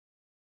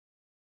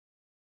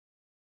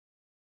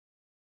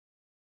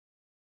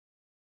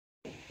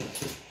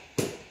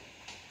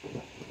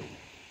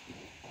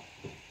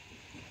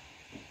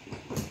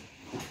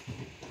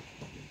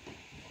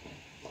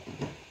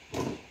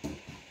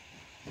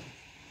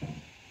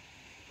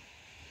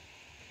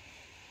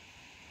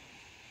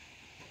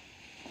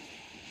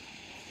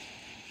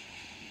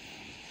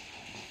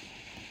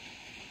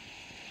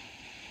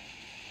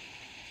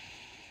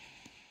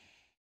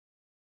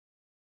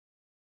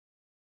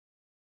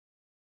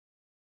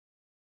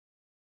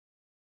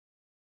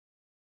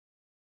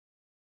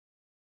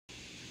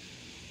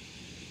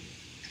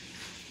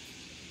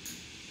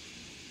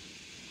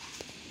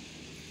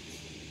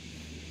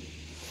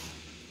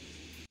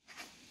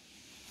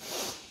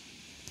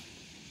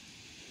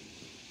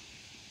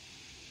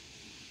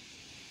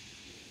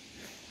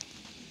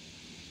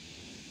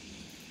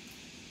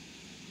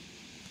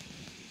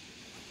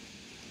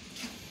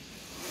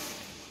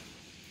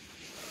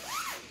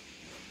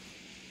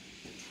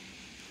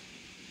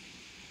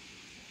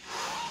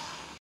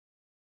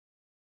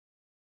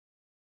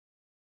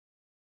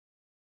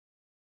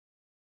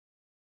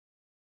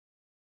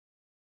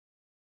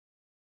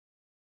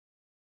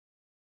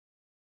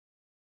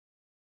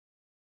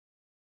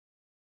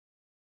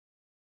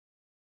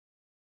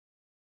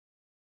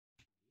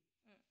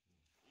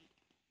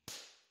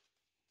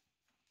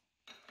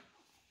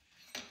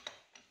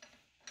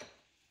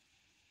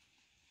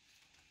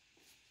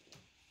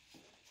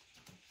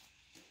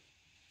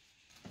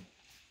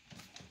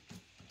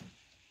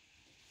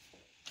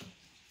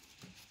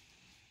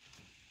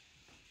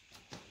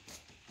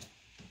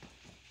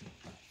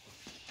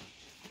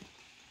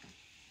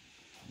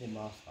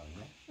回すか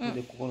らね。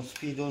でここのス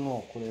ピード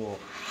のこれをここ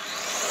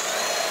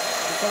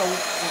から音を使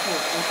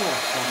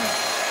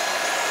う。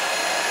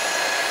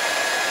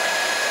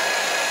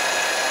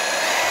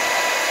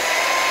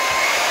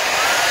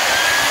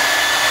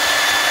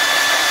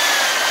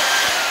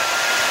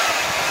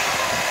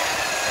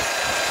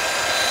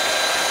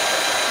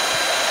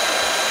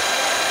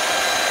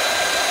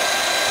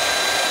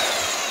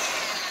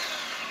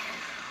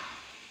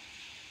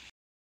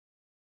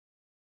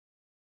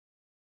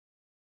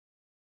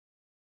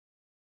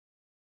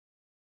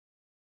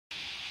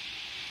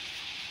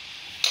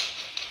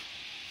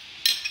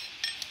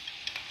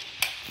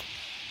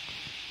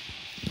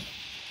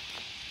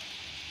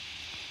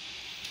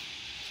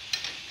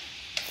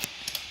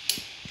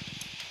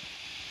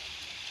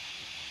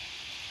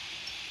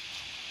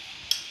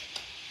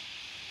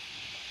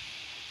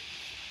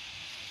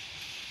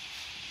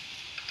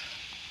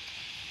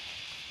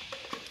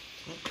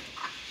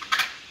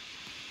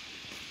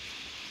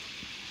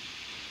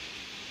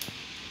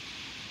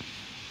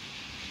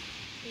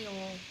いいよ。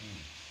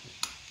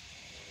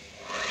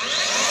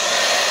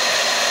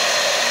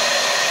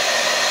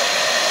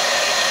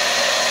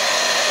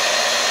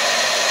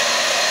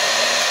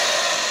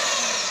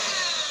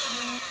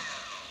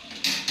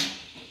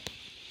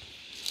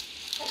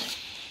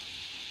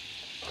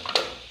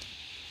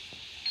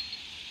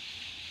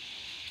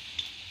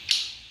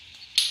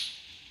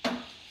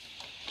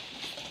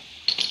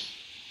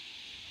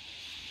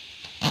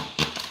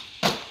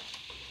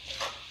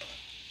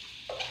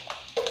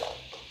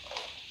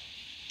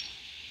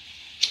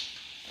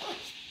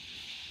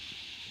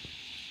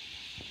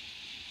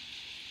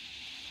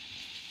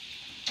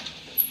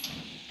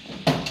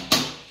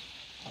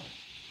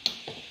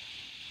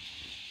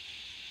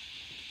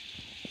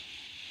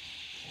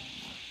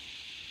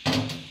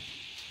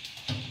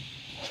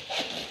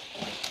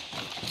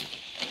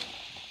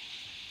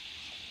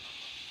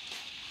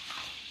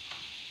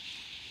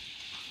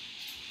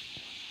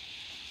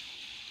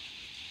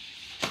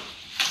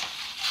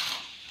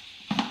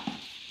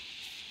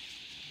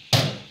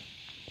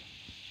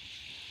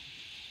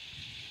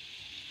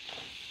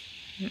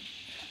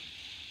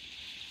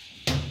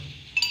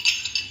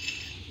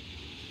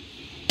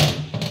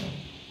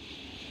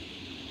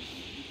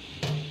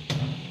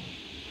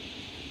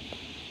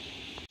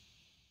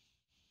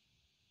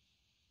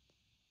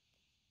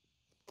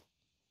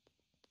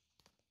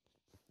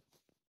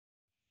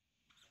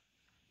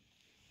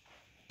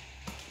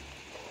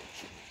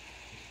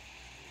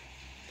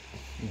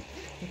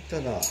そ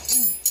したら、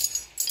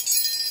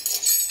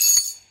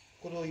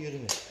これを緩め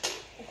る。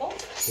ここ？はい。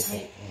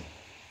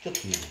ちょっと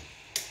緩め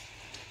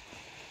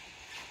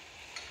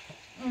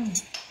る。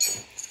そ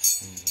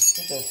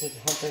したらそれで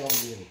反対側も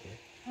緩めて。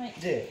はい。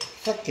で、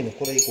さっきの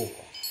これいこうか。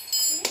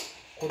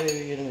これを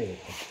緩める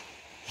か。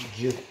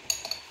ギュッ。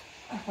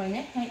あ、これ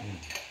ね。はい。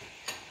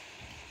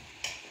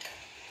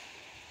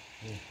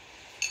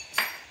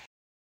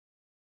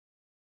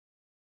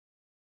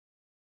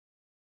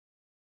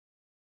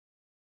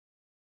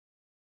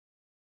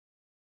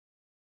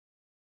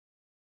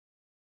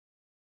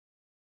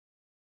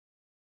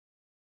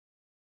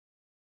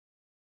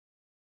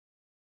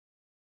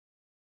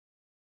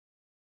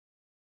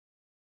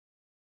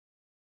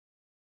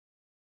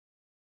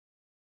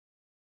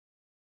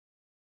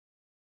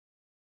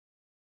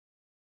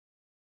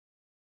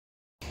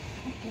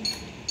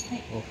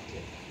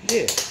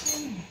で、今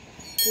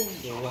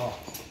度は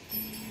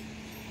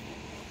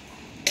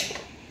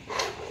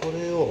こ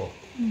れを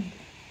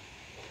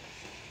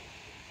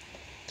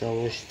倒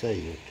した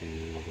いよと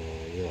いう場合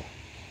は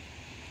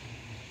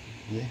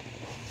ね、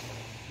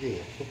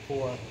でそ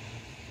こは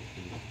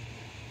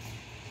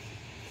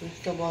そう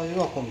した場合は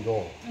今度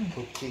こ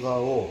っち側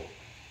をこ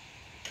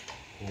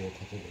う例えば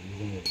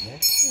緩めるね。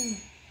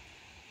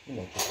今ち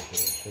ょっとこれ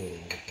それをやる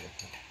から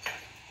さ。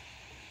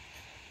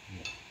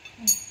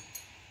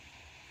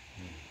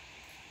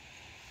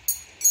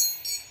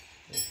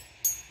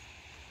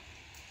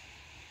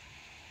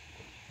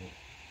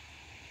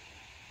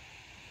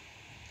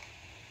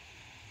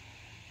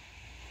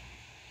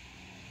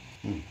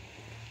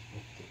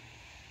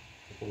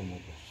これ戻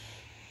す。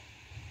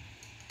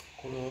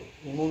こ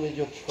れ芋ネ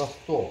ジを効かす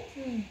と、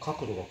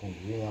角度が今度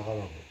上に上がる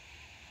わ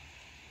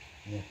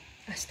け。ね。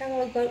あ、下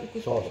側が浮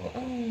く。そうそう。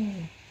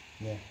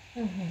ね。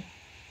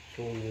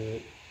そうい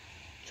う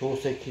調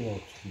整機能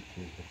付きっ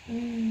ていうこと。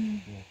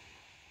ね。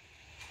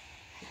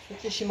そっ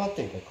ち閉まっ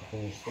てるか確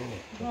認してね。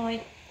は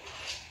い。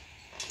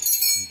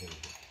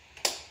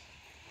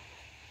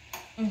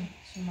閉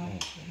まって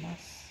ま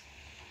す。